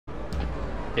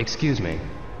Excuse me.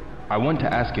 I want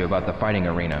to ask you about the fighting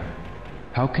arena.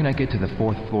 How can I get to the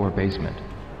 4th floor basement?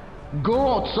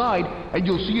 Go outside and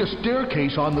you'll see a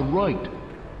staircase on the right.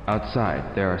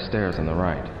 Outside, there are stairs on the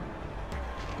right.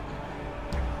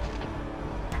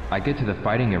 I get to the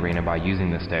fighting arena by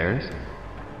using the stairs?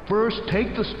 First,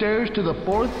 take the stairs to the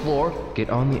 4th floor. Get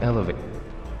on the elevator.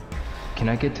 Can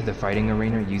I get to the fighting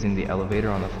arena using the elevator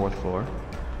on the 4th floor?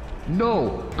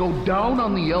 No, go down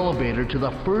on the elevator to the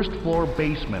 1st floor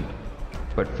basement.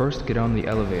 But first get on the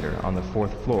elevator on the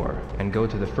 4th floor and go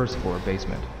to the 1st floor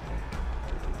basement.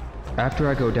 After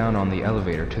I go down on the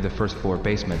elevator to the 1st floor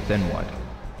basement, then what?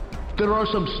 There are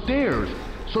some stairs,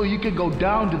 so you can go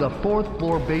down to the 4th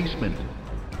floor basement.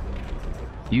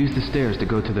 Use the stairs to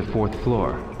go to the 4th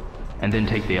floor, and then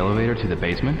take the elevator to the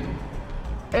basement?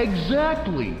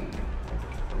 Exactly!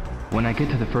 When I get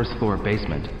to the 1st floor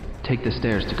basement, take the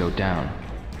stairs to go down.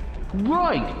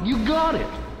 Right! You got it!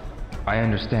 I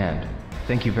understand.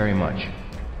 Thank you very much.